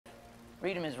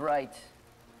Read him his rights.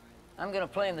 I'm gonna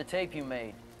play him the tape you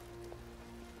made.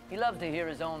 He loves to hear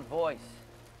his own voice.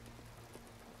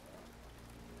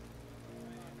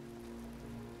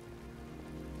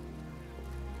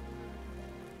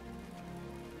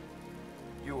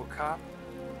 You a cop?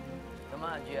 Come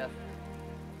on, Jeff.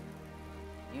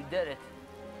 You did it.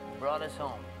 You brought us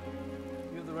home.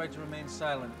 You have the right to remain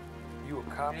silent. You a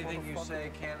cop? Anything you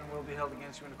say can and will be held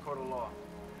against you in a court of law.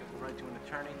 You have the right to an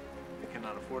attorney. If you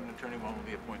cannot afford an attorney, one will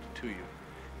be appointed to you.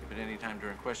 If at any time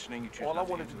during questioning you choose all I not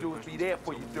to wanted answer to the do was be questions there asked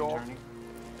for you, of the dog. attorney,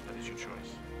 that is your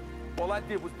choice. All I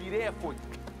did was be there for you.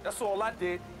 That's all I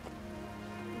did.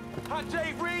 Huh,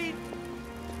 Jay Reed?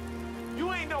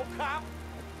 You ain't no cop.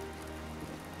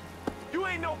 You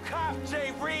ain't no cop,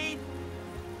 Jay Reed.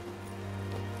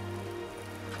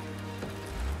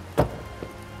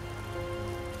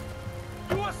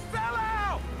 You a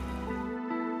sellout!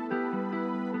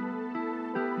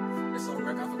 It's on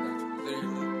record, I forgot you was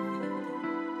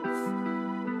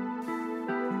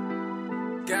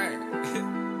there. Gang.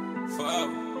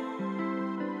 Forever.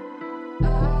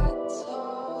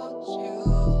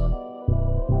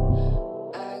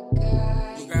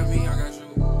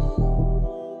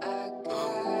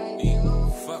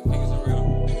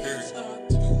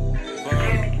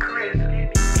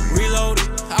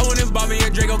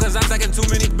 Cause I'm taking too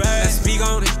many bags. Speak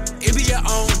on it. It be your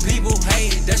own people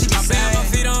hating. That shit be bad. My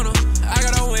feet on them. I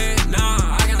gotta win.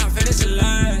 Nah, I cannot finish it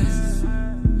last.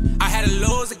 I had to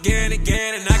lose again, and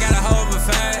I gotta hold my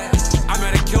fast. I'm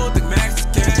at a kill the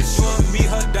Mexican. She want me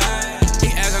her dad.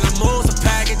 He asking to move some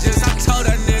packages. I told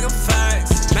that nigga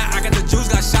facts. Now I got the juice,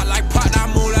 got shot like pot. I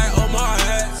move like oh my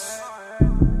ass.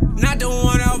 Not the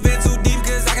one out been too deep,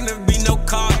 cause I can never be no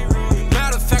cop.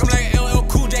 Matter of fact, I'm like LL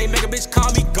Cool J. Make a bitch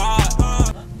call me God.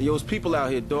 Yo, it's people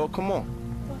out here, dog. Come on.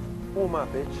 Who am I,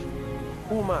 bitch?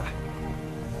 Who am I?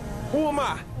 Who am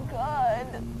I? God.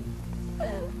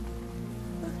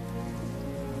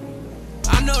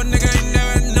 I know a nigga ain't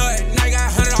never know it. Now you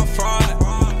got 100 off fraud.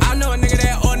 I know a nigga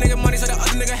that owe a nigga money, so the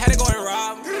other nigga had to go and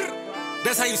rob.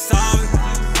 That's how you solve it.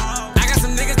 I got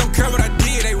some niggas don't care what I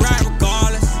did, they ride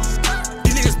regardless.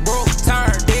 These niggas broke,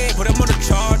 tired, dead, put them on the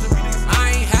charger.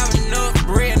 I ain't have enough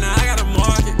bread, now I gotta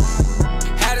market.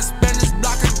 Had to spend this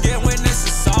block again when this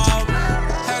is solved.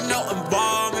 Had no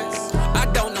involvements, I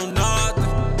don't know nothing,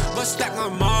 but stack my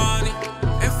money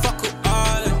and fuck with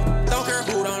all it. Don't care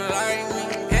who don't like me,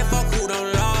 and fuck who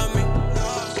don't love me.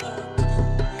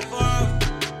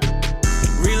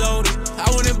 Reloaded, I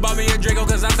went and bought me a Draco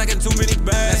cause I'm taking too many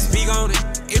bags. Speak on it,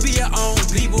 it be your own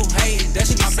people hating. That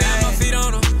shit be bad. My feet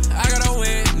on them, I gotta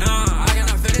win. Nah, I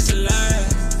cannot finish it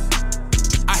last.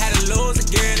 I had to lose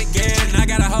again, I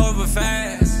gotta hold her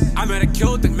fast. I'm at a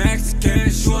kill the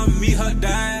Mexican, she want me her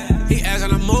dad. He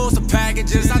asking to move some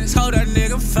packages, I told that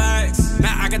nigga facts.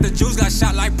 Now I got the juice, got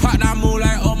shot like pot.